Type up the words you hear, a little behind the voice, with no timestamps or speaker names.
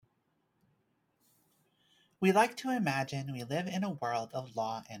We like to imagine we live in a world of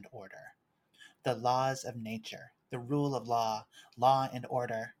law and order. The laws of nature, the rule of law, law and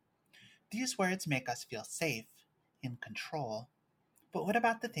order. These words make us feel safe, in control. But what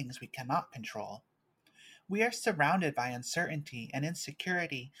about the things we cannot control? We are surrounded by uncertainty and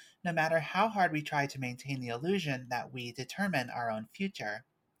insecurity no matter how hard we try to maintain the illusion that we determine our own future.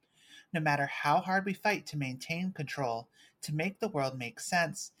 No matter how hard we fight to maintain control, to make the world make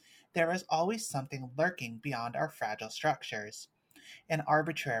sense, there is always something lurking beyond our fragile structures. An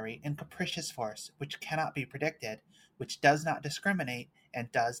arbitrary and capricious force which cannot be predicted, which does not discriminate and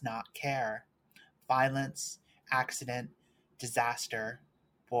does not care. Violence, accident, disaster,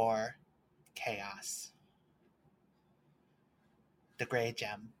 war, chaos. The Grey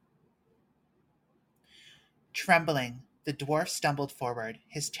Gem. Trembling, the dwarf stumbled forward,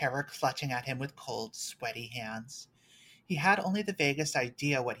 his terror clutching at him with cold, sweaty hands. He had only the vaguest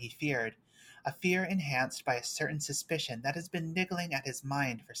idea what he feared, a fear enhanced by a certain suspicion that has been niggling at his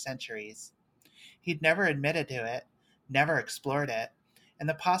mind for centuries. He'd never admitted to it, never explored it, and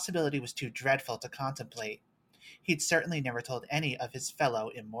the possibility was too dreadful to contemplate. He'd certainly never told any of his fellow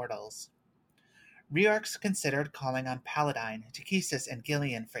immortals. Reorx considered calling on Paladine, Takesis, and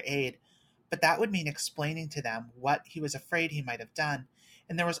Gillian for aid, but that would mean explaining to them what he was afraid he might have done,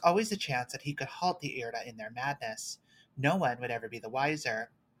 and there was always a chance that he could halt the Irda in their madness. No one would ever be the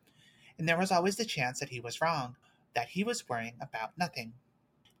wiser. And there was always the chance that he was wrong, that he was worrying about nothing.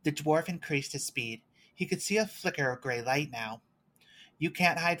 The dwarf increased his speed. He could see a flicker of gray light now. "You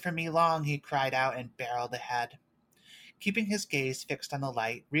can't hide from me long," he cried out and barreled ahead. Keeping his gaze fixed on the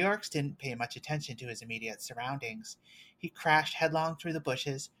light, Reorx didn't pay much attention to his immediate surroundings. He crashed headlong through the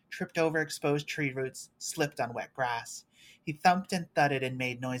bushes, tripped over exposed tree roots, slipped on wet grass. He thumped and thudded and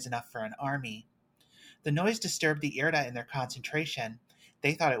made noise enough for an army. The noise disturbed the Irda in their concentration.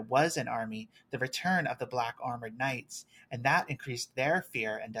 They thought it was an army, the return of the black-armored knights, and that increased their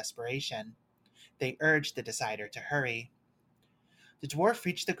fear and desperation. They urged the Decider to hurry. The dwarf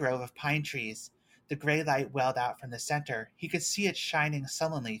reached the grove of pine trees. The gray light welled out from the center. He could see it shining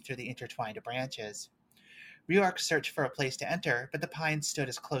sullenly through the intertwined branches. Reorx searched for a place to enter, but the pines stood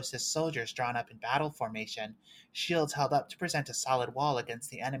as close as soldiers drawn up in battle formation, shields held up to present a solid wall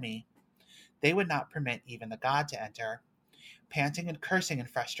against the enemy. They would not permit even the god to enter. Panting and cursing in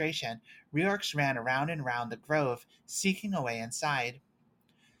frustration, Reorx ran around and round the grove, seeking a way inside.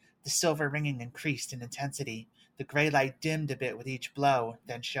 The silver ringing increased in intensity. The gray light dimmed a bit with each blow,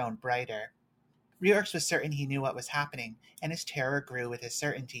 then shone brighter. Reorx was certain he knew what was happening, and his terror grew with his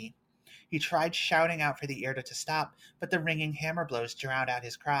certainty. He tried shouting out for the Irda to stop, but the ringing hammer blows drowned out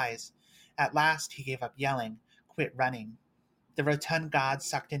his cries. At last he gave up yelling, quit running. The rotund god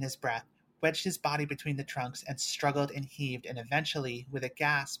sucked in his breath, wedged his body between the trunks, and struggled and heaved, and eventually, with a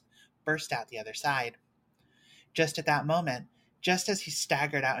gasp, burst out the other side. Just at that moment, just as he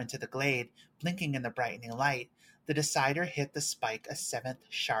staggered out into the glade, blinking in the brightening light, the Decider hit the spike a seventh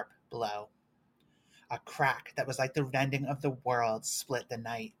sharp blow. A crack that was like the rending of the world split the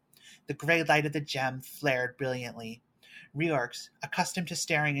night. The gray light of the gem flared brilliantly. Reorx, accustomed to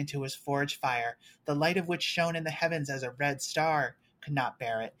staring into his forge fire, the light of which shone in the heavens as a red star, could not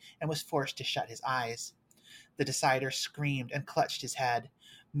bear it, and was forced to shut his eyes. The Decider screamed and clutched his head.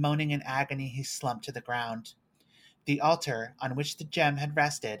 Moaning in agony, he slumped to the ground. The altar on which the gem had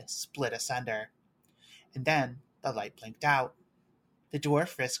rested split asunder. And then the light blinked out. The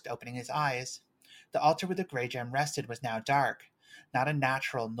dwarf risked opening his eyes. The altar where the gray gem rested was now dark. Not a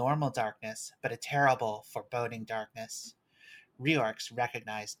natural, normal darkness, but a terrible, foreboding darkness. Reorx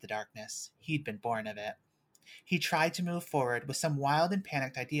recognized the darkness. He'd been born of it. He tried to move forward with some wild and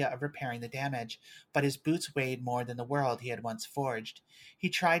panicked idea of repairing the damage, but his boots weighed more than the world he had once forged. He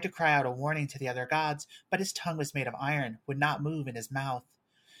tried to cry out a warning to the other gods, but his tongue was made of iron, would not move in his mouth.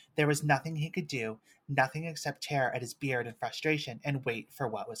 There was nothing he could do, nothing except tear at his beard in frustration and wait for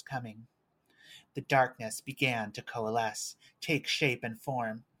what was coming. The darkness began to coalesce, take shape and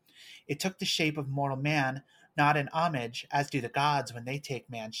form. It took the shape of mortal man, not in homage, as do the gods when they take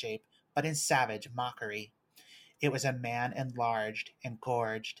man shape, but in savage mockery. It was a man enlarged and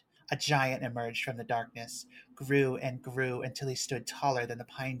gorged. A giant emerged from the darkness, grew and grew until he stood taller than the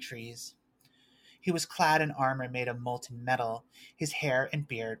pine trees. He was clad in armor made of molten metal. His hair and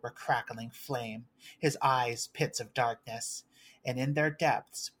beard were crackling flame, his eyes pits of darkness, and in their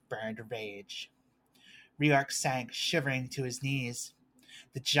depths burned rage. Reorx sank, shivering to his knees.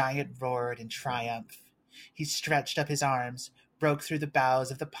 The giant roared in triumph. He stretched up his arms, broke through the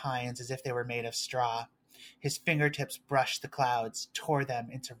boughs of the pines as if they were made of straw. His fingertips brushed the clouds, tore them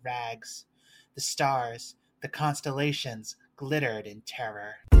into rags. The stars, the constellations, glittered in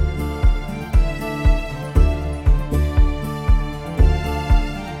terror.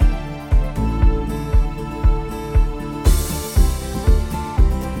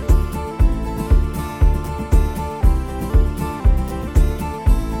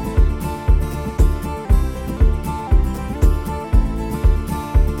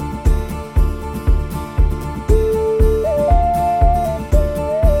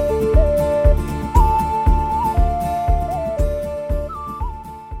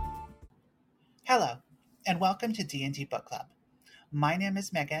 Hello, and welcome to D&D Book Club. My name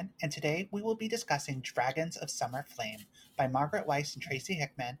is Megan, and today we will be discussing Dragons of Summer Flame by Margaret Weis and Tracy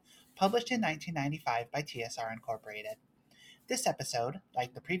Hickman, published in 1995 by TSR Incorporated. This episode,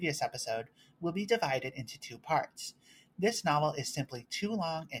 like the previous episode, will be divided into two parts. This novel is simply too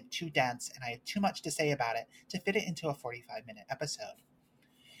long and too dense, and I have too much to say about it to fit it into a 45-minute episode.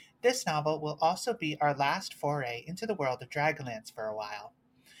 This novel will also be our last foray into the world of Dragonlance for a while.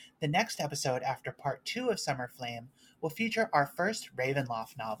 The next episode after part 2 of Summer Flame will feature our first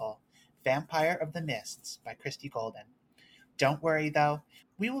Ravenloft novel, Vampire of the Mists by Christie Golden. Don't worry though,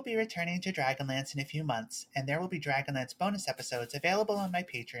 we will be returning to Dragonlance in a few months, and there will be Dragonlance bonus episodes available on my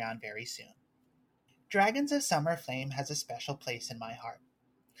Patreon very soon. Dragons of Summer Flame has a special place in my heart.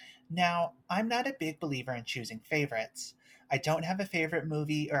 Now, I'm not a big believer in choosing favorites. I don't have a favorite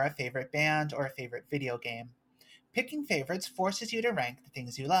movie or a favorite band or a favorite video game. Picking favorites forces you to rank the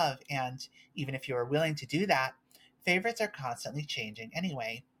things you love, and even if you are willing to do that, favorites are constantly changing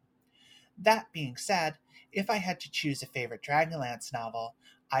anyway. That being said, if I had to choose a favorite Dragonlance novel,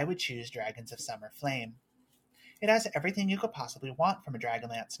 I would choose Dragons of Summer Flame. It has everything you could possibly want from a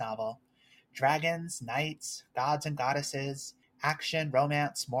Dragonlance novel. Dragons, knights, gods and goddesses, action,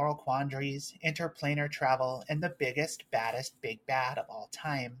 romance, moral quandaries, interplanar travel, and the biggest, baddest big bad of all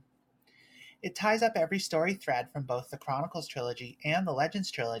time. It ties up every story thread from both the Chronicles trilogy and the Legends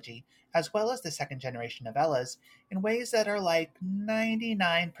trilogy, as well as the second generation novellas, in ways that are like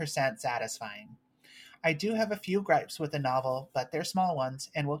 99% satisfying. I do have a few gripes with the novel, but they're small ones,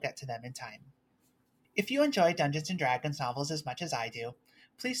 and we'll get to them in time. If you enjoy Dungeons & Dragons novels as much as I do,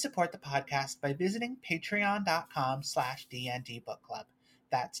 please support the podcast by visiting patreon.com/DNDbookClub.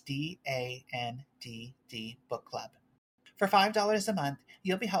 That's D-A-N-D-D Book Club. For $5 a month,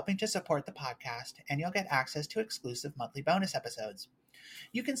 you'll be helping to support the podcast, and you'll get access to exclusive monthly bonus episodes.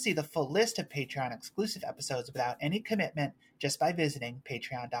 You can see the full list of Patreon exclusive episodes without any commitment just by visiting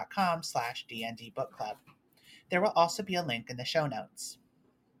patreon.com/DNDbookClub. There will also be a link in the show notes.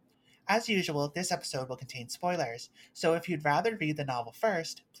 As usual, this episode will contain spoilers, so if you'd rather read the novel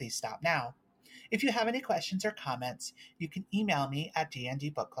first, please stop now. If you have any questions or comments, you can email me at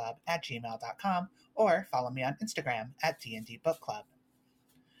dndbookclub@gmail.com or follow me on Instagram at dndbookclub.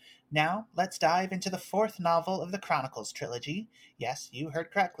 Now, let's dive into the fourth novel of the Chronicles trilogy. Yes, you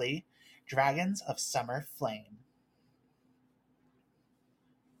heard correctly, Dragons of Summer Flame.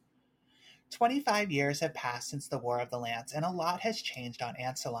 25 years have passed since the War of the Lance, and a lot has changed on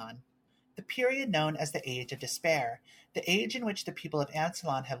Ansalon. The period known as the Age of Despair, the age in which the people of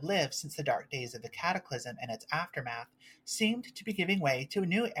Ansalon have lived since the dark days of the Cataclysm and its aftermath, seemed to be giving way to a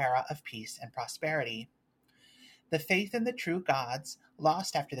new era of peace and prosperity. The faith in the true gods,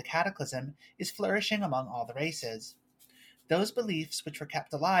 lost after the Cataclysm, is flourishing among all the races. Those beliefs, which were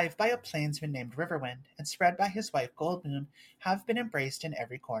kept alive by a plainsman named Riverwind and spread by his wife Goldmoon, have been embraced in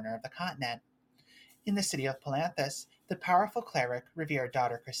every corner of the continent. In the city of Palanthas, the powerful cleric, revered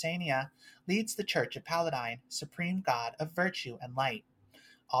daughter Chrysania, leads the Church of Paladine, supreme god of virtue and light.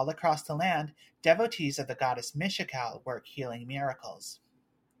 All across the land, devotees of the goddess Mishakal work healing miracles.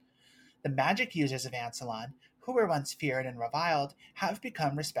 The magic users of Ansalon, who were once feared and reviled, have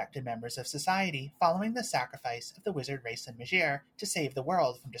become respected members of society following the sacrifice of the wizard Raistlin Majere to save the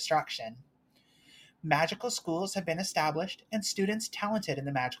world from destruction. Magical schools have been established, and students talented in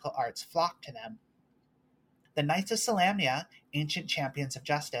the magical arts flock to them. The Knights of Solamnia, ancient champions of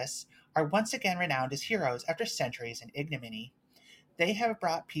justice, are once again renowned as heroes after centuries in ignominy. They have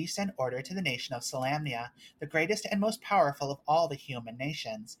brought peace and order to the nation of Solamnia, the greatest and most powerful of all the human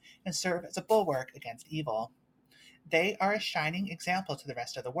nations, and serve as a bulwark against evil. They are a shining example to the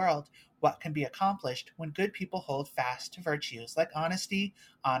rest of the world what can be accomplished when good people hold fast to virtues like honesty,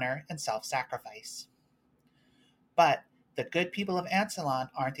 honor, and self-sacrifice. But the good people of Ansalon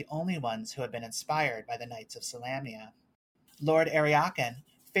aren't the only ones who have been inspired by the Knights of Solamnia. Lord Ariakan,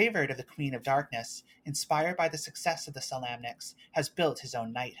 favored of the Queen of Darkness, inspired by the success of the Solamnics, has built his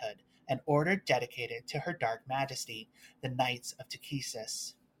own knighthood, an order dedicated to her dark majesty, the Knights of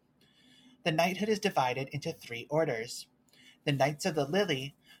Takhisis. The knighthood is divided into 3 orders. The Knights of the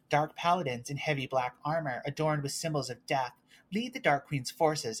Lily, dark paladins in heavy black armor adorned with symbols of death, lead the Dark Queen's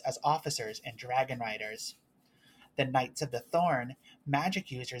forces as officers and dragon riders. The Knights of the Thorn,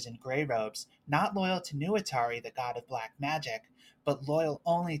 magic users in grey robes, not loyal to Nuitari, the god of black magic, but loyal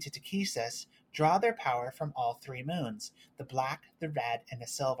only to Takhisis, draw their power from all 3 moons, the black, the red, and the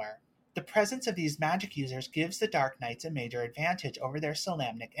silver. The presence of these magic users gives the Dark Knights a major advantage over their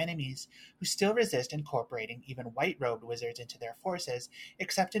Solamnic enemies, who still resist incorporating even white-robed wizards into their forces,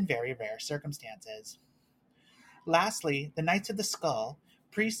 except in very rare circumstances. Lastly, the Knights of the Skull,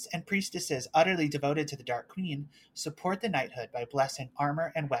 Priests and priestesses utterly devoted to the Dark Queen support the knighthood by blessing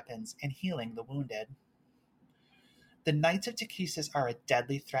armor and weapons and healing the wounded. The Knights of Takhisis are a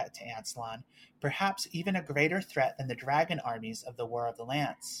deadly threat to Ansalon, perhaps even a greater threat than the dragon armies of the War of the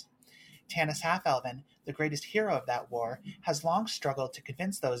Lance. Tanis Half-Elven, the greatest hero of that war, has long struggled to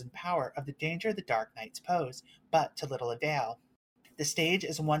convince those in power of the danger the Dark Knights pose, but to little avail. The stage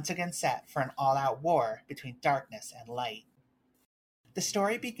is once again set for an all-out war between darkness and light. The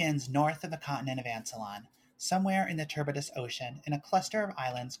story begins north of the continent of Ansalon, somewhere in the Turbidus Ocean, in a cluster of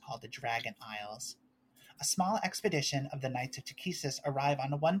islands called the Dragon Isles. A small expedition of the Knights of Takhisis arrive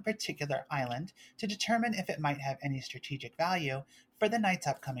on one particular island to determine if it might have any strategic value for the Knights'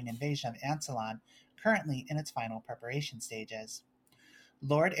 upcoming invasion of Ansalon, currently in its final preparation stages.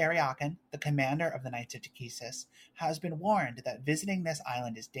 Lord Ariakan, the commander of the Knights of Takhisis, has been warned that visiting this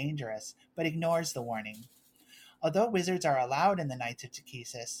island is dangerous, but ignores the warning. Although wizards are allowed in the Knights of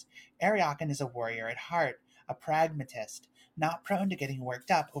Takhisis, Ariakan is a warrior at heart, a pragmatist, not prone to getting worked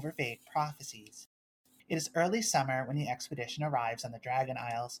up over vague prophecies. It is early summer when the expedition arrives on the Dragon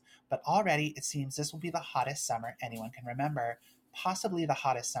Isles, but already it seems this will be the hottest summer anyone can remember, possibly the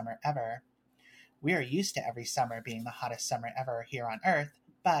hottest summer ever. We are used to every summer being the hottest summer ever here on Earth,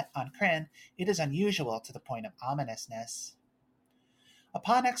 but on Krynn, it is unusual to the point of ominousness.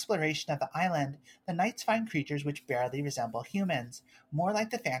 Upon exploration of the island, the Knights find creatures which barely resemble humans, more like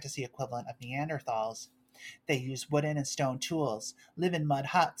the fantasy equivalent of Neanderthals. They use wooden and stone tools, live in mud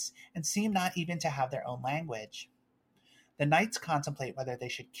huts, and seem not even to have their own language. The Knights contemplate whether they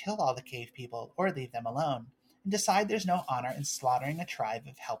should kill all the cave people or leave them alone, and decide there's no honor in slaughtering a tribe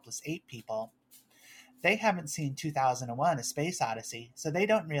of helpless ape people. They haven't seen 2001: A Space Odyssey, so they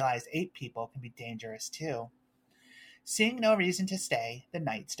don't realize ape people can be dangerous too. Seeing no reason to stay, the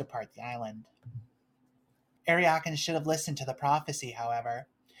Knights depart the island. Ariakan should have listened to the prophecy, however.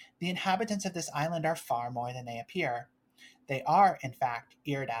 The inhabitants of this island are far more than they appear. They are, in fact,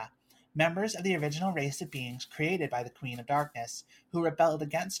 Irda, members of the original race of beings created by the Queen of Darkness, who rebelled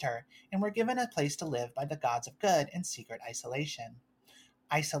against her and were given a place to live by the gods of good in secret isolation.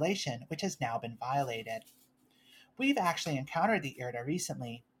 Isolation which has now been violated. We've actually encountered the Irda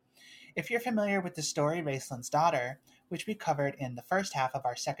recently. If you're familiar with the story Raistlин's Daughter, which we covered in the first half of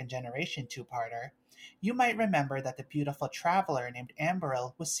our second generation two-parter, you might remember that the beautiful traveler named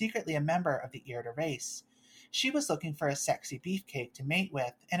Amberil was secretly a member of the Irda race. She was looking for a sexy beefcake to mate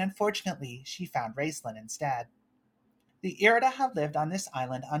with, and unfortunately she found Raistlin instead. The Irda have lived on this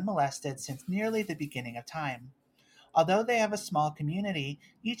island unmolested since nearly the beginning of time. Although they have a small community,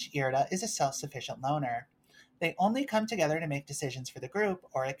 each Irda is a self-sufficient loner. They only come together to make decisions for the group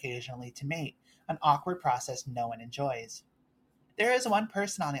or occasionally to mate, an awkward process no one enjoys. There is one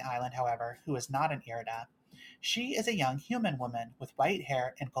person on the island, however, who is not an Irda. She is a young human woman with white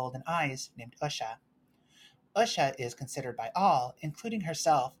hair and golden eyes named Usha. Usha is considered by all, including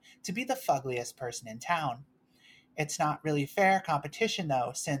herself, to be the fuggliest person in town. It's not really fair competition,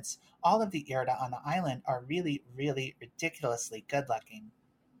 though, since all of the Irda on the island are really, really ridiculously good-looking.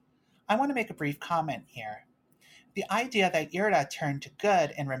 I want to make a brief comment here. The idea that Irda turned to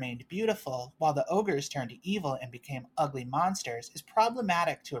good and remained beautiful, while the ogres turned to evil and became ugly monsters, is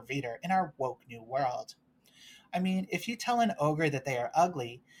problematic to a reader in our woke new world. I mean, if you tell an ogre that they are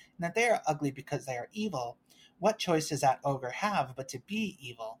ugly, and that they are ugly because they are evil, what choice does that ogre have but to be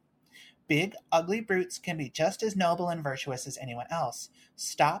evil? Big, ugly brutes can be just as noble and virtuous as anyone else.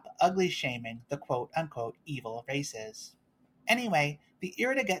 Stop ugly shaming the quote-unquote evil races. Anyway, the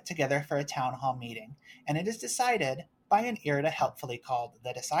Irda get together for a town hall meeting, and it is decided, by an Irda helpfully called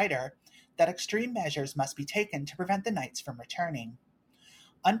the Decider, that extreme measures must be taken to prevent the Knights from returning.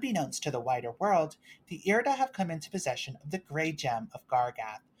 Unbeknownst to the wider world, the Irda have come into possession of the Grey Gem of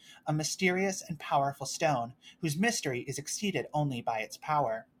Gargath, a mysterious and powerful stone whose mystery is exceeded only by its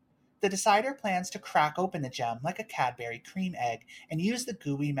power. The Decider plans to crack open the gem like a Cadbury cream egg and use the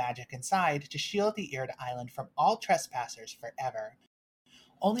gooey magic inside to shield the Irda Island from all trespassers forever.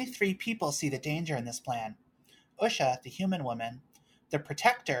 Only 3 people see the danger in this plan. Usha, the human woman, the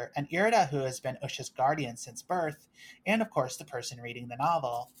Protector, an Irda who has been Usha's guardian since birth, and of course the person reading the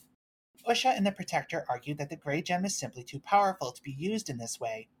novel. Usha and the Protector argue that the Grey Gem is simply too powerful to be used in this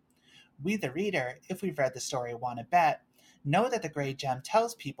way. We, the reader, if we've read the story Wanna Bet, know that the Grey Gem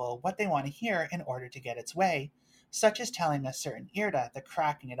tells people what they want to hear in order to get its way, such as telling a certain Irda that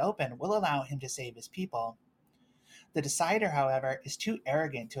cracking it open will allow him to save his people. The Decider, however, is too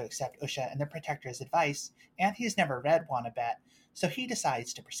arrogant to accept Usha and the Protector's advice, and he's never read Wanna Bet, so he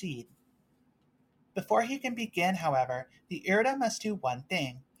decides to proceed. Before he can begin, however, the Irda must do one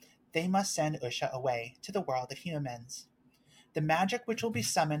thing. They must send Usha away to the world of humans. The magic which will be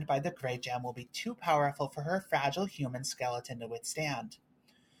summoned by the Grey Gem will be too powerful for her fragile human skeleton to withstand.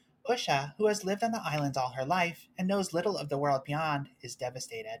 Usha, who has lived on the islands all her life and knows little of the world beyond, is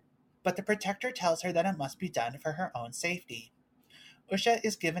devastated. But the Protector tells her that it must be done for her own safety. Usha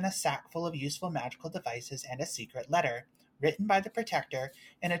is given a sack full of useful magical devices and a secret letter, written by the Protector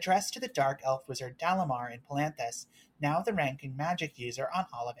and addressed to the dark elf wizard Dalamar in Palanthas, now the ranking magic user on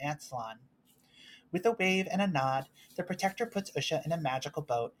all of Ansalon. With a wave and a nod, the Protector puts Usha in a magical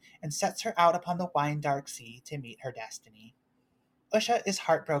boat and sets her out upon the wine-dark sea to meet her destiny. Usha is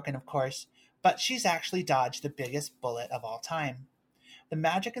heartbroken, of course, but she's actually dodged the biggest bullet of all time. The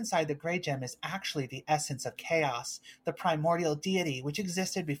magic inside the Grey Gem is actually the essence of chaos, the primordial deity which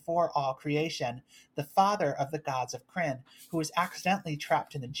existed before all creation, the father of the gods of Krynn, who was accidentally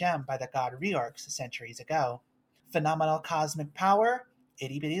trapped in the gem by the god Reorx centuries ago. Phenomenal cosmic power,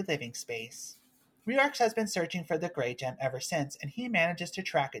 itty-bitty living space. Reorx has been searching for the Grey Gem ever since, and he manages to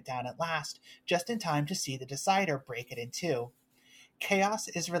track it down at last, just in time to see the Decider break it in two. Chaos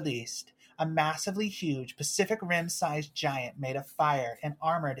is released, a massively huge Pacific Rim-sized giant made of fire and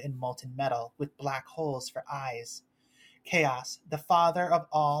armored in molten metal with black holes for eyes. Chaos, the father of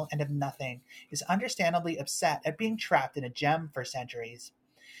all and of nothing, is understandably upset at being trapped in a gem for centuries.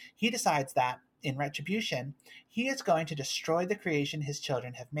 He decides that, in retribution, he is going to destroy the creation his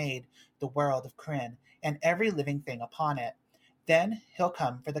children have made, the world of Krynn, and every living thing upon it. Then he'll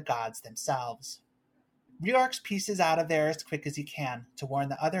come for the gods themselves. Reorx pieces out of there as quick as he can to warn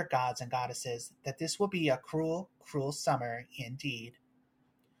the other gods and goddesses that this will be a cruel, cruel summer indeed.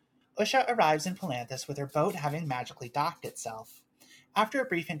 Usha arrives in Palanthas with her boat having magically docked itself. After a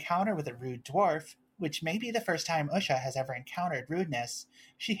brief encounter with a rude dwarf, which may be the first time Usha has ever encountered rudeness,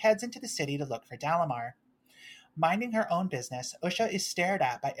 she heads into the city to look for Dalamar. Minding her own business, Usha is stared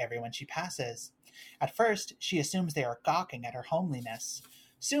at by everyone she passes. At first, she assumes they are gawking at her homeliness.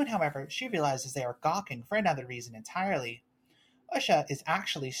 Soon, however, she realizes they are gawking for another reason entirely. Usha is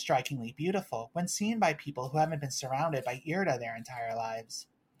actually strikingly beautiful when seen by people who haven't been surrounded by Irda their entire lives.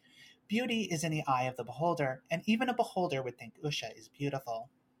 Beauty is in the eye of the beholder, and even a beholder would think Usha is beautiful.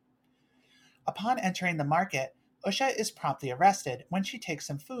 Upon entering the market, Usha is promptly arrested when she takes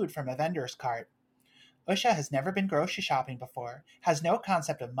some food from a vendor's cart. Usha has never been grocery shopping before, has no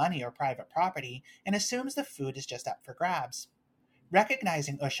concept of money or private property, and assumes the food is just up for grabs.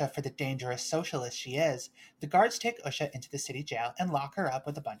 Recognizing Usha for the dangerous socialist she is, the guards take Usha into the city jail and lock her up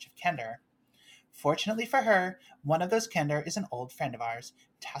with a bunch of Kender. Fortunately for her, one of those Kender is an old friend of ours,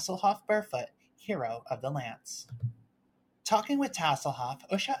 Tasselhoff Barefoot, hero of the Lance. Talking with Tasselhoff,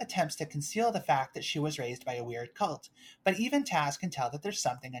 Usha attempts to conceal the fact that she was raised by a weird cult, but even Tass can tell that there's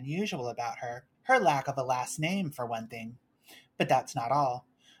something unusual about her lack of a last name for one thing. But that's not all.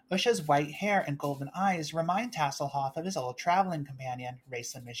 Usha's white hair and golden eyes remind Tasselhoff of his old traveling companion,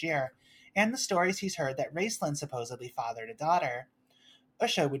 Raistlin Majir, and the stories he's heard that Raistlin supposedly fathered a daughter.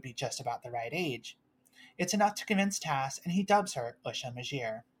 Usha would be just about the right age. It's enough to convince Tass, and he dubs her Usha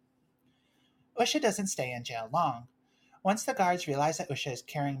Majir. Usha doesn't stay in jail long. Once the guards realize that Usha is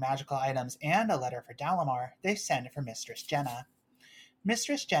carrying magical items and a letter for Dalamar, they send for Mistress Jenna.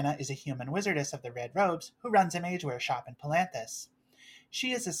 Mistress Jenna is a human wizardess of the Red Robes who runs a mageware shop in Palanthas.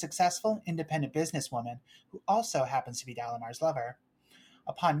 She is a successful, independent businesswoman who also happens to be Dalamar's lover.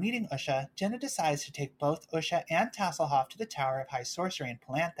 Upon meeting Usha, Jenna decides to take both Usha and Tasselhoff to the Tower of High Sorcery in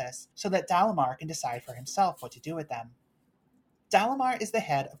Palanthas so that Dalamar can decide for himself what to do with them. Dalamar is the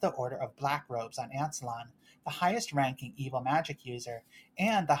head of the Order of Black Robes on Ansalon, the highest-ranking evil magic user,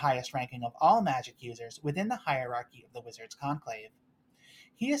 and the highest-ranking of all magic users within the hierarchy of the Wizards' Conclave.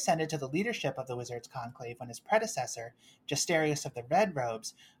 He ascended to the leadership of the Wizards' Conclave when his predecessor, Justarius of the Red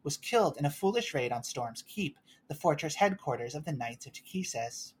Robes, was killed in a foolish raid on Storm's Keep, the fortress headquarters of the Knights of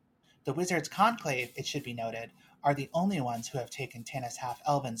Takhisis. The Wizards' Conclave, it should be noted, are the only ones who have taken Tanis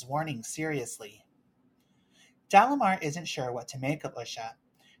Half-Elven's warning seriously. Dalamar isn't sure what to make of Usha.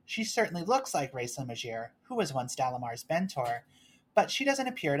 She certainly looks like Raistlin Majir, who was once Dalamar's mentor, but she doesn't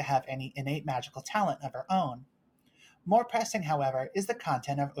appear to have any innate magical talent of her own. More pressing, however, is the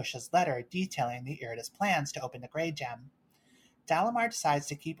content of Usha's letter detailing the Irda's plans to open the Grey Gem. Dalamar decides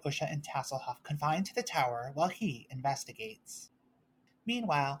to keep Usha and Tasselhoff confined to the tower while he investigates.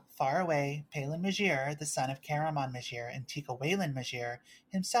 Meanwhile, far away, Palin Majir, the son of Caramon Majir and Tika Wayland Majir,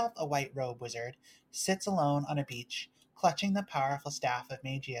 himself a white robe wizard, sits alone on a beach, clutching the powerful staff of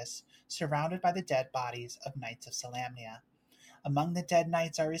Magius, surrounded by the dead bodies of Knights of Solamnia. Among the dead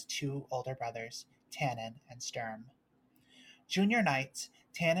knights are his two older brothers, Tannen and Sturm. Junior knights,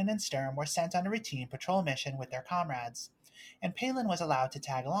 Tannen and Sturm were sent on a routine patrol mission with their comrades, and Palin was allowed to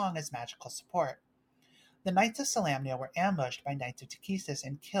tag along as magical support. The Knights of Solamnia were ambushed by Knights of Takhisis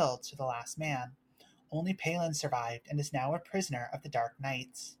and killed to the last man. Only Palin survived and is now a prisoner of the Dark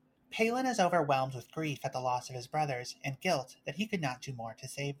Knights. Palin is overwhelmed with grief at the loss of his brothers and guilt that he could not do more to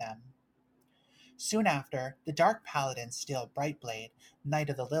save them. Soon after, the Dark Paladin Steel Brightblade, Knight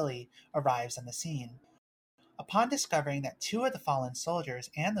of the Lily, arrives on the scene. Upon discovering that two of the fallen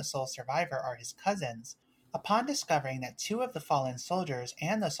soldiers and the sole survivor are his cousins,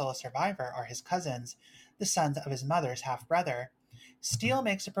 the sons of his mother's half-brother, Steel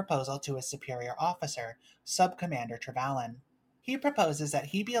makes a proposal to his superior officer, Sub-Commander Trevallen. He proposes that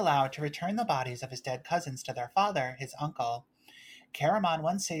he be allowed to return the bodies of his dead cousins to their father, his uncle. Caramon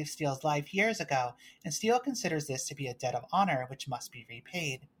once saved Steel's life years ago, and Steel considers this to be a debt of honor which must be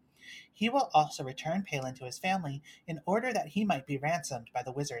repaid. He will also return Palin to his family in order that he might be ransomed by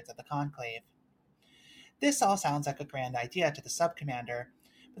the wizards of the Conclave. This all sounds like a grand idea to the sub-commander,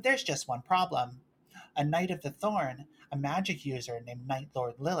 but there's just one problem. A Knight of the Thorn, a magic user named Night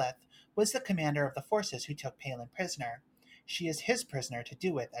Lord Lilith, was the commander of the forces who took Palin prisoner. She is his prisoner to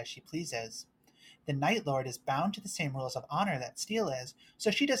do with as she pleases. The Night Lord is bound to the same rules of honor that Steel is, so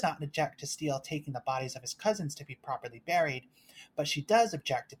she does not object to Steel taking the bodies of his cousins to be properly buried, but she does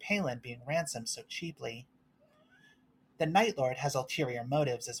object to Palin being ransomed so cheaply. The Night Lord has ulterior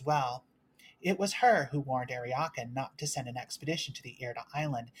motives as well. It was her who warned Ariakan not to send an expedition to the Irda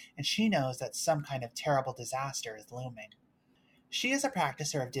Island, and she knows that some kind of terrible disaster is looming. She is a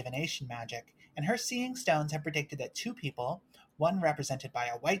practicer of divination magic, and her seeing stones have predicted that two people, one represented by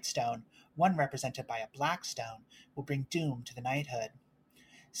a white stone, one represented by a black stone, will bring doom to the knighthood.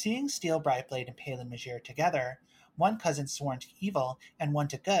 Seeing Steel Brightblade and Palin Majere together, one cousin sworn to evil and one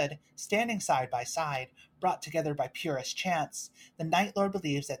to good, standing side by side, brought together by purest chance, the Night Lord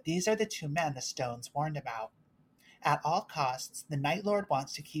believes that these are the two men the stones warned about. At all costs, the Night Lord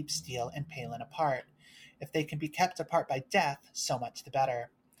wants to keep Steel and Palin apart. If they can be kept apart by death, so much the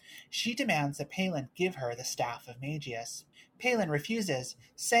better. She demands that Palin give her the Staff of Magius. Palin refuses,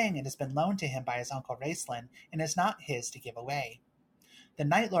 saying it has been loaned to him by his uncle Raistlin and is not his to give away. The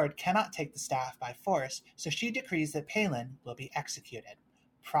Night Lord cannot take the staff by force, so she decrees that Palin will be executed.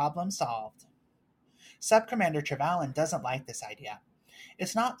 Problem solved. Sub-Commander Trevallen doesn't like this idea.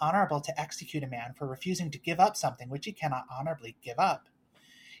 It's not honorable to execute a man for refusing to give up something which he cannot honorably give up.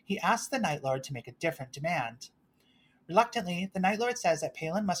 He asks the Night Lord to make a different demand. Reluctantly, the Night Lord says that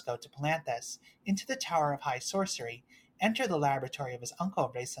Palin must go to Palanthas, into the Tower of High Sorcery, enter the laboratory of his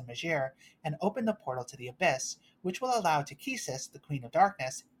uncle Raistlin Majere, and open the portal to the Abyss, which will allow Takhisis, the Queen of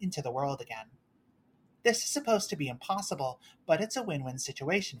Darkness, into the world again. This is supposed to be impossible, but it's a win-win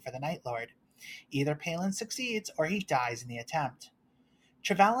situation for the Night Lord. Either Palin succeeds or he dies in the attempt.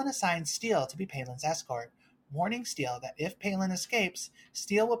 Trevallen assigns Steel to be Palin's escort, warning Steel that if Palin escapes,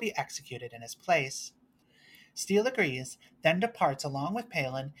 Steel will be executed in his place. Steel agrees, then departs along with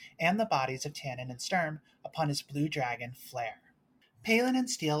Palin and the bodies of Tannen and Sturm upon his blue dragon, Flare. Palin and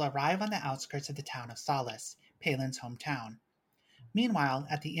Steel arrive on the outskirts of the town of Solace, Palin's hometown. Meanwhile,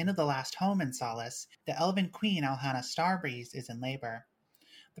 at the Inn of the Last Home in Solace, the elven queen Alhana Starbreeze is in labor.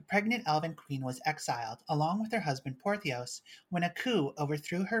 The pregnant elven queen was exiled, along with her husband Porthios, when a coup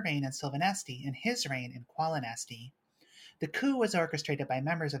overthrew her reign in Sylvanesti and his reign in Qualinesti. The coup was orchestrated by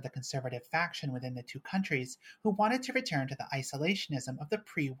members of the conservative faction within the two countries who wanted to return to the isolationism of the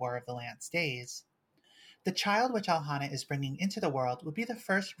pre-War of the Lance days. The child which Alhana is bringing into the world will be the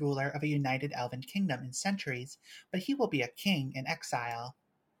first ruler of a united elven kingdom in centuries, but he will be a king in exile.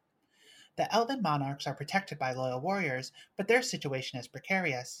 The elven monarchs are protected by loyal warriors, but their situation is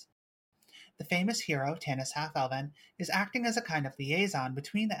precarious. The famous hero, Tanis Half-Elven, is acting as a kind of liaison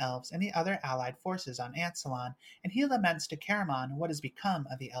between the elves and the other allied forces on Ansalon, and he laments to Caramon what has become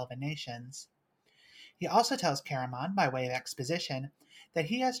of the elven nations. He also tells Caramon, by way of exposition, that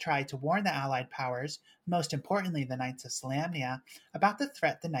he has tried to warn the allied powers, most importantly the Knights of Solamnia, about the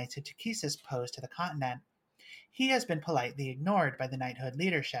threat the Knights of Takhisis pose to the continent. He has been politely ignored by the knighthood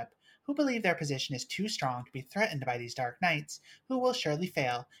leadership, who believe their position is too strong to be threatened by these dark knights, who will surely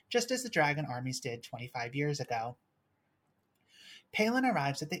fail, just as the dragon armies did 25 years ago. Palin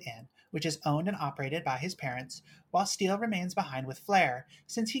arrives at the inn, which is owned and operated by his parents, while Steel remains behind with Flare,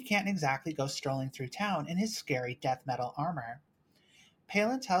 since he can't exactly go strolling through town in his scary death metal armor.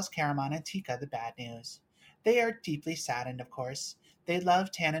 Palin tells Caramon and Tika the bad news. They are deeply saddened, of course. They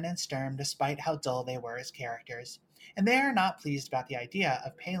love Tannen and Sturm despite how dull they were as characters, and they are not pleased about the idea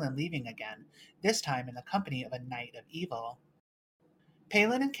of Palin leaving again, this time in the company of a Knight of Evil.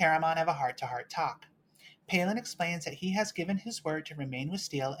 Palin and Caramon have a heart-to-heart talk. Palin explains that he has given his word to remain with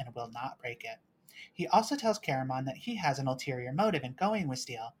Steel and will not break it. He also tells Caramon that he has an ulterior motive in going with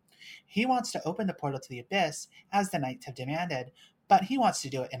Steel. He wants to open the portal to the abyss, as the knights have demanded, but he wants to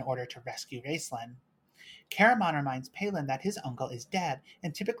do it in order to rescue Raistlin. Caramon reminds Palin that his uncle is dead,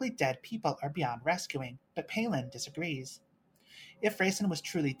 and typically dead people are beyond rescuing, but Palin disagrees. If Raistlin was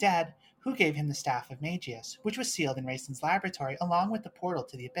truly dead, who gave him the Staff of Magius, which was sealed in Raistlin's laboratory along with the portal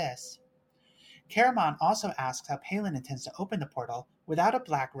to the abyss? Caramon also asks how Palin intends to open the portal without a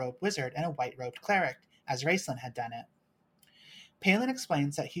black-robed wizard and a white-robed cleric, as Raistlin had done it. Palin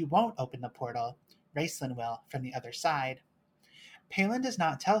explains that he won't open the portal, Raistlin will from the other side. Palin does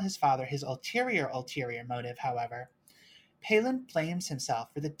not tell his father his ulterior motive, however. Palin blames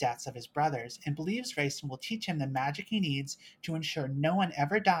himself for the deaths of his brothers and believes Raistlin will teach him the magic he needs to ensure no one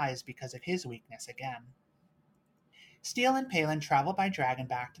ever dies because of his weakness again. Steele and Palin travel by dragon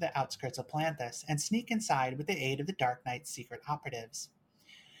back to the outskirts of Palanthas and sneak inside with the aid of the Dark Knight's secret operatives.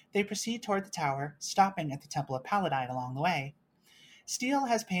 They proceed toward the tower, stopping at the Temple of Paladine along the way. Steele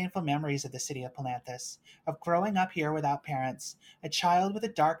has painful memories of the city of Palanthas, of growing up here without parents, a child with a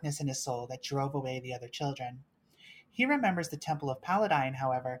darkness in his soul that drove away the other children. He remembers the Temple of Paladine,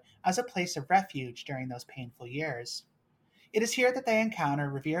 however, as a place of refuge during those painful years. It is here that they encounter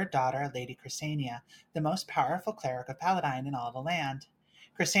revered daughter Lady Crysania, the most powerful cleric of Paladine in all the land.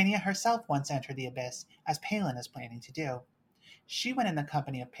 Crysania herself once entered the abyss, as Palin is planning to do. She went in the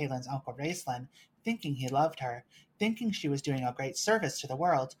company of Palin's uncle Raistlin, thinking he loved her, thinking she was doing a great service to the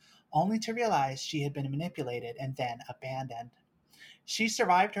world, only to realize she had been manipulated and then abandoned. She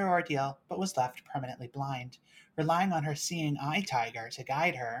survived her ordeal, but was left permanently blind, relying on her seeing eye tiger to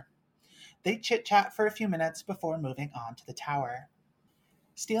guide her. They chit-chat for a few minutes before moving on to the tower.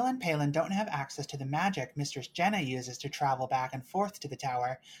 Steele and Palin don't have access to the magic Mistress Jenna uses to travel back and forth to the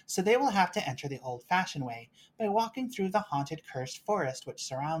tower, so they will have to enter the old-fashioned way, by walking through the haunted cursed forest which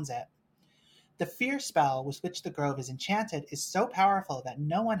surrounds it. The fear spell with which the grove is enchanted is so powerful that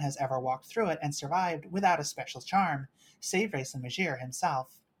no one has ever walked through it and survived without a special charm, save Raistlin Majere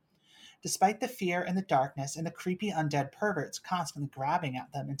himself. Despite the fear and the darkness and the creepy undead perverts constantly grabbing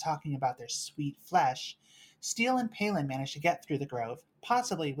at them and talking about their sweet flesh, Steele and Palin manage to get through the grove,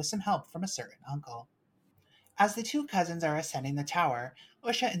 possibly with some help from a certain uncle. As the two cousins are ascending the tower,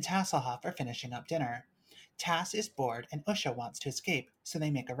 Usha and Tasselhoff are finishing up dinner. Tass is bored and Usha wants to escape, so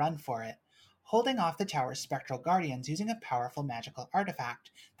they make a run for it, holding off the tower's spectral guardians using a powerful magical artifact,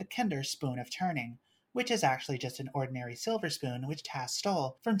 the Kender's Spoon of Turning, which is actually just an ordinary silver spoon which Tass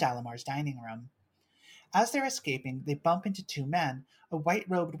stole from Dalamar's dining room. As they're escaping, they bump into two men, a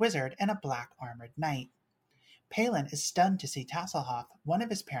white-robed wizard and a black-armored knight. Palin is stunned to see Tasselhoff, one of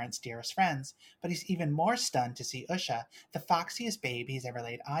his parents' dearest friends, but he's even more stunned to see Usha, the foxiest babe he's ever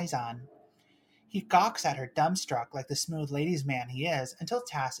laid eyes on. He gawks at her dumbstruck like the smooth ladies' man he is until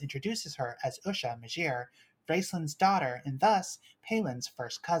Tass introduces her as Usha Majere, Raistlin's daughter and thus Palin's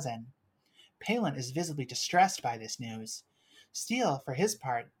first cousin. Palin is visibly distressed by this news. Steele, for his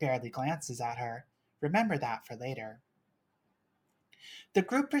part, barely glances at her. Remember that for later. The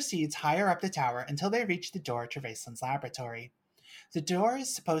group proceeds higher up the tower until they reach the door to Raistlin's laboratory. The door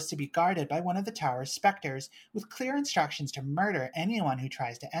is supposed to be guarded by one of the tower's specters, with clear instructions to murder anyone who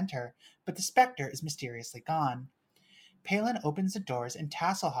tries to enter, but the specter is mysteriously gone. Palin opens the doors and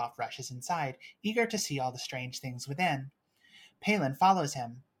Tasselhoff rushes inside, eager to see all the strange things within. Palin follows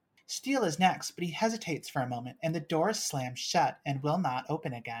him. Steele is next, but he hesitates for a moment, and the door slams shut and will not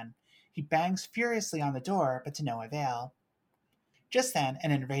open again. He bangs furiously on the door, but to no avail. Just then,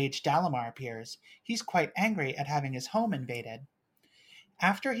 an enraged Dalamar appears. He's quite angry at having his home invaded.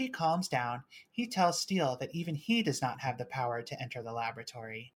 After he calms down, he tells Steele that even he does not have the power to enter the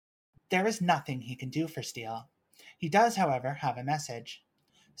laboratory. There is nothing he can do for Steele. He does, however, have a message.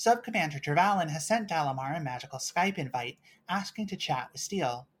 Sub-Commander Trevalin has sent Dalamar a magical Skype invite, asking to chat with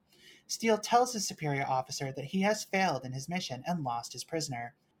Steele. Steele tells his superior officer that he has failed in his mission and lost his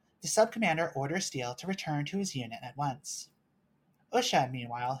prisoner. The sub-commander orders Steele to return to his unit at once. Usha,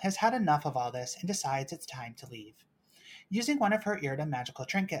 meanwhile, has had enough of all this and decides it's time to leave. Using one of her Irida magical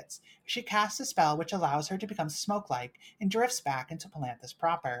trinkets, she casts a spell which allows her to become smoke-like and drifts back into Palanthas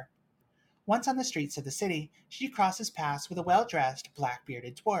proper. Once on the streets of the city, she crosses paths with a well-dressed,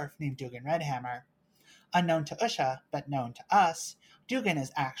 black-bearded dwarf named Dugan Redhammer. Unknown to Usha, but known to us, Dugan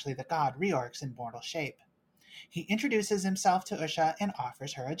is actually the god Reorx in mortal shape. He introduces himself to Usha and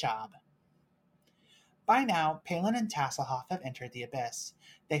offers her a job. By now, Palin and Tasselhoff have entered the abyss.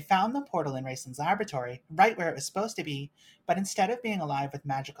 They found the portal in Raistlin's laboratory, right where it was supposed to be, but instead of being alive with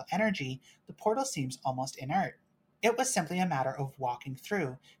magical energy, the portal seems almost inert. It was simply a matter of walking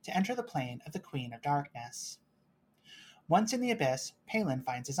through to enter the plane of the Queen of Darkness. Once in the abyss, Palin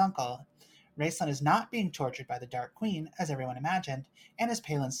finds his uncle. Raistlin is not being tortured by the Dark Queen, as everyone imagined, and as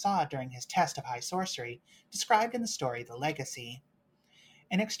Palin saw during his test of high sorcery, described in the story The Legacy.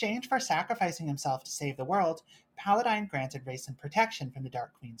 In exchange for sacrificing himself to save the world, Paladine granted Raistlin protection from the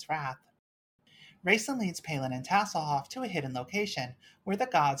Dark Queen's wrath. Raistlin leads Palin and Tasselhoff to a hidden location, where the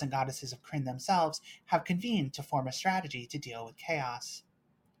gods and goddesses of Krynn themselves have convened to form a strategy to deal with chaos.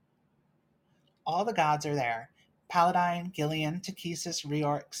 All the gods are there: Paladine, Gillian, Takhisis,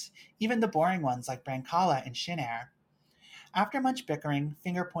 Reorx, even the boring ones like Brancala and Shin'er. After much bickering,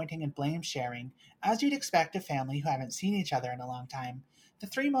 finger-pointing, and blame-sharing, as you'd expect of family who haven't seen each other in a long time, the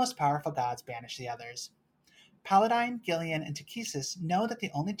three most powerful gods banish the others. Paladine, Gillian, and Takhisis know that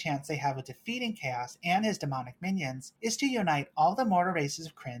the only chance they have of defeating Chaos and his demonic minions is to unite all the mortal races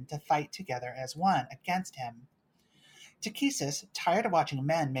of Krynn to fight together as one against him. Takhisis, tired of watching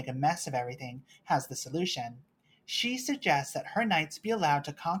men make a mess of everything, has the solution. She suggests that her knights be allowed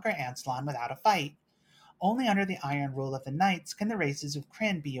to conquer Ansalon without a fight. Only under the iron rule of the knights can the races of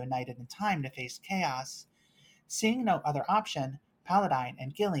Krynn be united in time to face Chaos. Seeing no other option, Paladine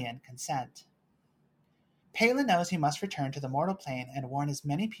and Gillian consent. Palin knows he must return to the mortal plane and warn as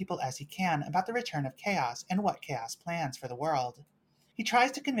many people as he can about the return of Chaos and what Chaos plans for the world. He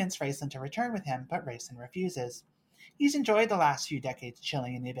tries to convince Raistlin to return with him, but Raistlin refuses. He's enjoyed the last few decades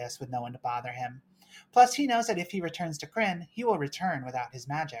chilling in the abyss with no one to bother him. Plus, he knows that if he returns to Krynn, he will return without his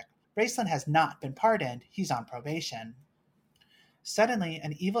magic. Raistlin has not been pardoned, he's on probation. Suddenly,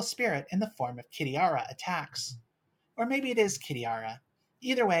 an evil spirit in the form of Kitiara attacks. Or maybe it is Kitiara.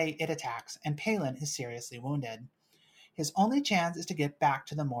 Either way, it attacks, and Palin is seriously wounded. His only chance is to get back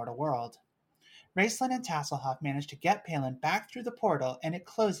to the mortal world. Raistlin and Tasselhoff manage to get Palin back through the portal, and it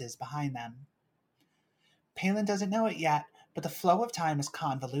closes behind them. Palin doesn't know it yet, but the flow of time is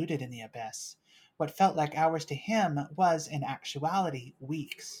convoluted in the abyss. What felt like hours to him was, in actuality,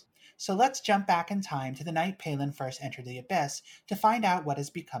 weeks. So let's jump back in time to the night Palin first entered the abyss to find out what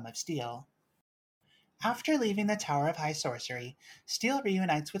has become of Steele. After leaving the Tower of High Sorcery, Steele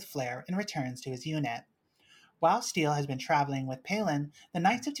reunites with Flare and returns to his unit. While Steele has been traveling with Palin, the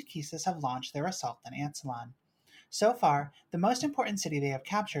Knights of Takhisis have launched their assault on Ansalon. So far, the most important city they have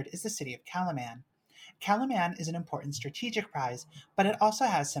captured is the city of Kalaman. Kalaman is an important strategic prize, but it also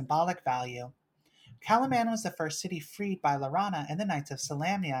has symbolic value. Kalaman was the first city freed by Laurana and the Knights of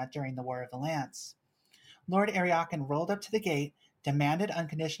Salamnia during the War of the Lance. Lord Ariakan rolled up to the gate, demanded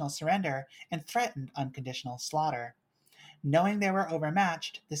unconditional surrender, and threatened unconditional slaughter. Knowing they were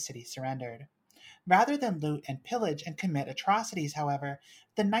overmatched, the city surrendered. Rather than loot and pillage and commit atrocities, however,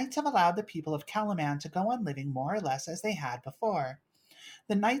 the Knights have allowed the people of Kalaman to go on living more or less as they had before.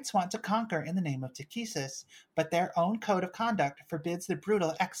 The Knights want to conquer in the name of Takhisis, but their own code of conduct forbids the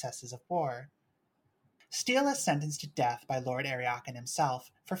brutal excesses of war. Steele is sentenced to death by Lord Ariakan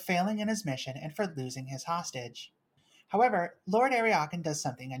himself for failing in his mission and for losing his hostage. However, Lord Ariakan does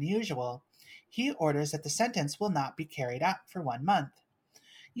something unusual. He orders that the sentence will not be carried out for 1 month.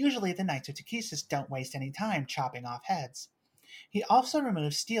 Usually the Knights of Takhisis don't waste any time chopping off heads. He also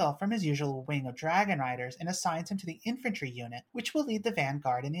removes Steele from his usual wing of Dragon Riders and assigns him to the infantry unit, which will lead the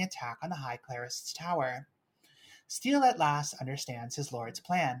vanguard in the attack on the High Clerist's tower. Steele at last understands his lord's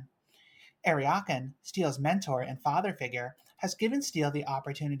plan. Ariakan, Steele's mentor and father figure, has given Steele the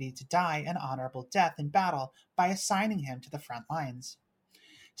opportunity to die an honorable death in battle by assigning him to the front lines.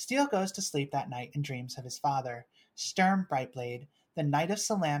 Steele goes to sleep that night and dreams of his father, Sturm Brightblade, the knight of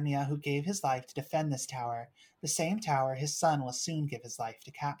Salamnia who gave his life to defend this tower, the same tower his son will soon give his life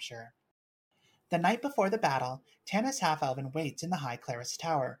to capture. The night before the battle, Tanis Half-Elven waits in the High Clerist's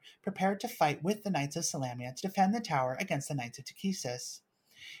tower, prepared to fight with the Knights of Salamnia to defend the tower against the Knights of Takhisis.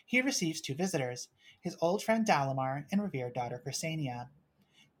 He receives 2 visitors, his old friend Dalamar and revered daughter Chrysania.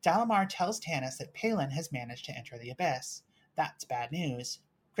 Dalamar tells Tanis that Palin has managed to enter the abyss. That's bad news.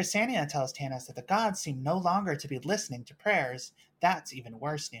 Chrysania tells Tanis that the gods seem no longer to be listening to prayers. That's even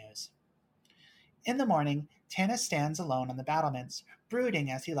worse news. In the morning, Tanis stands alone on the battlements,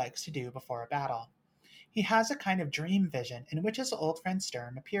 brooding as he likes to do before a battle. He has a kind of dream vision in which his old friend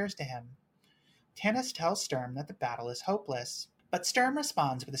Sturm appears to him. Tanis tells Sturm that the battle is hopeless, but Sturm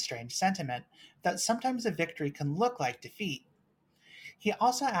responds with a strange sentiment, that sometimes a victory can look like defeat. He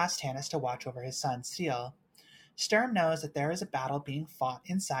also asks Tanis to watch over his son Steele. Sturm knows that there is a battle being fought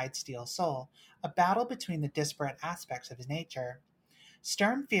inside Steele's soul, a battle between the disparate aspects of his nature.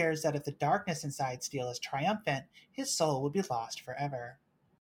 Sturm fears that if the darkness inside Steele is triumphant, his soul will be lost forever.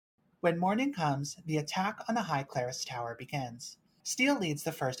 When morning comes, the attack on the High Clerist's tower begins. Steele leads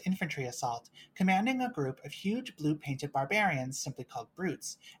the first infantry assault, commanding a group of huge blue-painted barbarians simply called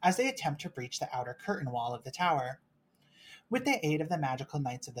brutes, as they attempt to breach the outer curtain wall of the tower. With the aid of the magical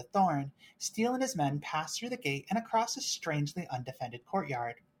Knights of the Thorn, Steele and his men pass through the gate and across a strangely undefended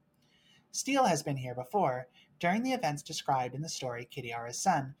courtyard. Steele has been here before, during the events described in the story Kitiara's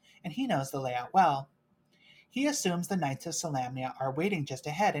Son, and he knows the layout well. He assumes the Knights of Solamnia are waiting just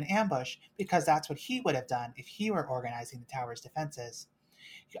ahead in ambush because that's what he would have done if he were organizing the tower's defenses.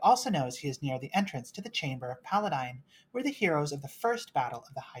 He also knows he is near the entrance to the Chamber of Paladine, where the heroes of the first battle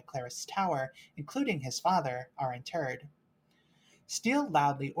of the High Clerist's Tower, including his father, are interred. Steele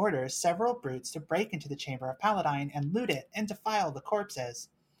loudly orders several brutes to break into the Chamber of Paladine and loot it and defile the corpses.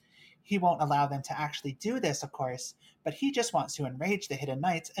 He won't allow them to actually do this, of course, but he just wants to enrage the hidden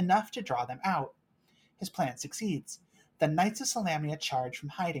knights enough to draw them out. His plan succeeds. The Knights of Solamnia charge from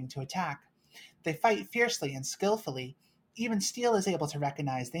hiding to attack. They fight fiercely and skillfully. Even Steele is able to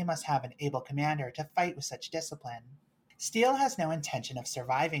recognize they must have an able commander to fight with such discipline. Steele has no intention of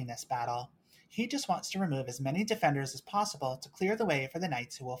surviving this battle. He just wants to remove as many defenders as possible to clear the way for the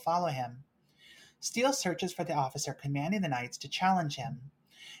knights who will follow him. Steele searches for the officer commanding the knights to challenge him.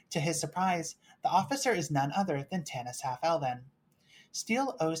 To his surprise, the officer is none other than Tanis Half-Elven.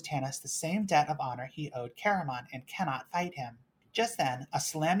 Steele owes Tanis the same debt of honor he owed Caramon and cannot fight him. Just then, a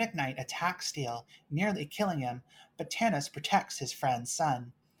Solamnic knight attacks Steele, nearly killing him, but Tanis protects his friend's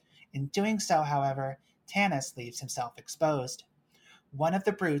son. In doing so, however, Tanis leaves himself exposed. One of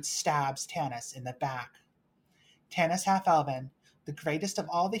the brutes stabs Tanis in the back. Tanis Half-Elven, the greatest of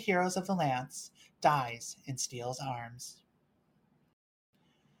all the heroes of the Lance, dies in Steele's arms.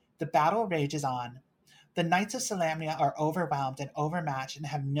 The battle rages on. The Knights of Solamnia are overwhelmed and overmatched and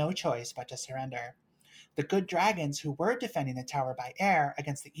have no choice but to surrender. The good dragons who were defending the tower by air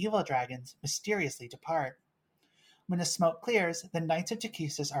against the evil dragons mysteriously depart. When the smoke clears, the Knights of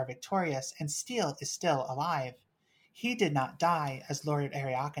Takhisis are victorious and Steele is still alive. He did not die, as Lord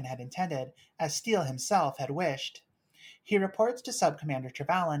Ariakan had intended, as Steele himself had wished. He reports to Subcommander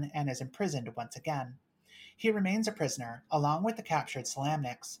Trevallen and is imprisoned once again. He remains a prisoner, along with the captured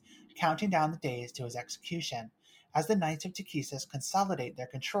Solamnics, counting down the days to his execution, as the Knights of Takhisis consolidate their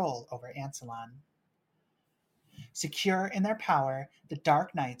control over Ansalon. Secure in their power, the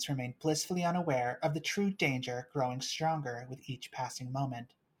Dark Knights remain blissfully unaware of the true danger growing stronger with each passing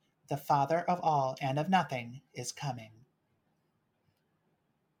moment. The Father of all and of nothing is coming.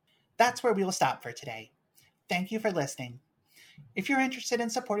 That's where we will stop for today. Thank you for listening. If you're interested in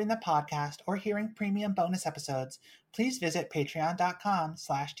supporting the podcast or hearing premium bonus episodes, please visit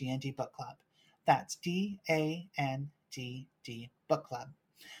patreon.com/DND Book Club. That's DANDD Book Club.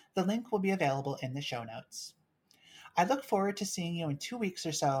 The link will be available in the show notes. I look forward to seeing you in 2 weeks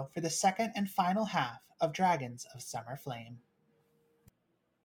or so for the second and final half of Dragons of Summer Flame.